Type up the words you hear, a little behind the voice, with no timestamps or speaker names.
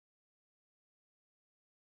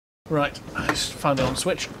Right, I just found the on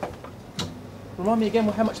switch. Remind me again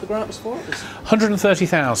how much the grant was for?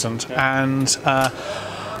 130,000, and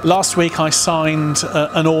last week I signed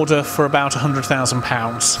an order for about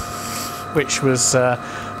 £100,000, which was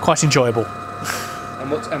quite enjoyable. And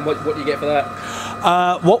what do you get for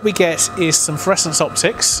that? What we get is some fluorescence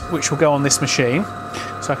optics, which will go on this machine.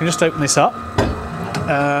 So I can just open this up.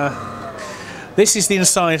 This is the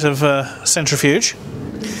inside of a centrifuge,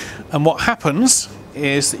 and what happens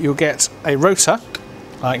is that you'll get a rotor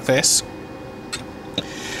like this,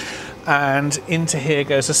 and into here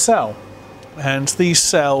goes a cell, and these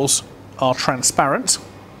cells are transparent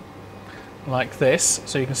like this,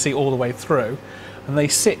 so you can see all the way through, and they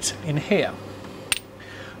sit in here.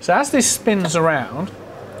 So as this spins around,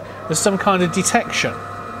 there's some kind of detection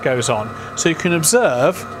goes on, so you can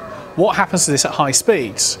observe what happens to this at high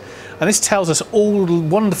speeds. And this tells us all the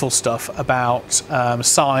wonderful stuff about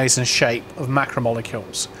size and shape of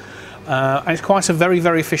macromolecules. And it's quite a very,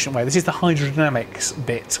 very efficient way. This is the hydrodynamics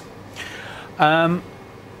bit. And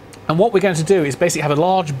what we're going to do is basically have a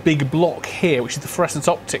large big block here, which is the fluorescence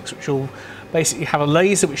optics, which will basically have a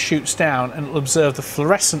laser which shoots down and it will observe the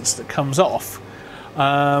fluorescence that comes off,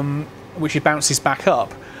 which it bounces back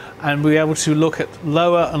up, and we'll be able to look at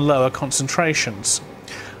lower and lower concentrations.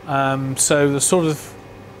 So the sort of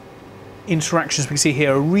interactions we can see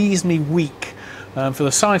here are reasonably weak for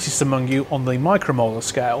the scientists among you on the micromolar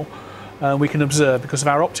scale. We can observe, because of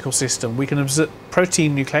our optical system, we can observe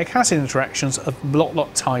protein nucleic acid interactions a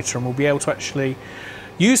lot tighter, and we'll be able to actually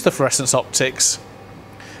use the fluorescence optics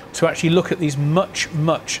to actually look at these much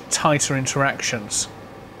tighter interactions,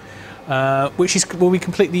 which will be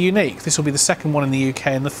completely unique. This will be the second one in the UK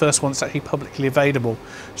and the first one that's actually publicly available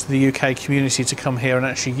to the UK community to come here and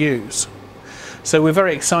actually use. So we're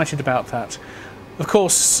very excited about that. Of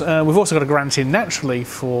course, we've also got a grant in naturally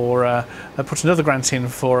for, put another grant in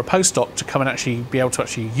for a postdoc to come and actually be able to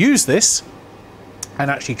actually use this and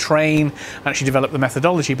actually train, actually develop the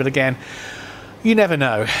methodology. But again, you never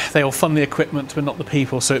know. They'll fund the equipment but not the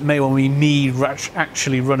people, so it may well be me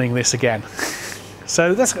actually running this again.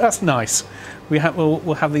 So that's nice.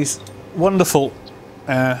 We'll have these wonderful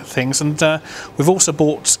things, and we've also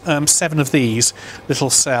bought 7 of these little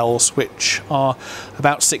cells, which are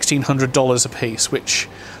about $1,600 a piece, which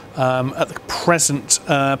at the present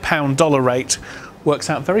pound-dollar rate works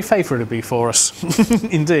out very favourably for us.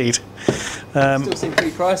 Indeed. Still seem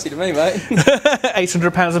pretty pricey to me, mate.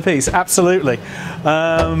 £800 a piece, absolutely.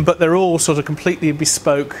 But they're all sort of completely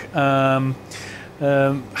bespoke,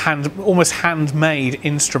 almost handmade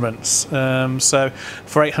instruments. So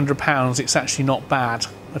for £800 it's actually not bad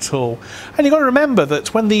at all. And you've got to remember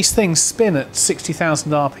that when these things spin at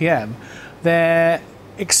 60,000 RPM, they're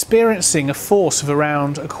experiencing a force of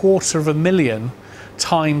around 250,000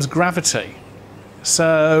 times gravity.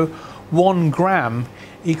 So 1 gram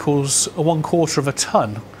equals 1/4 of a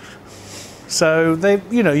ton. So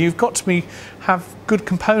you've got to have good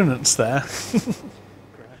components there.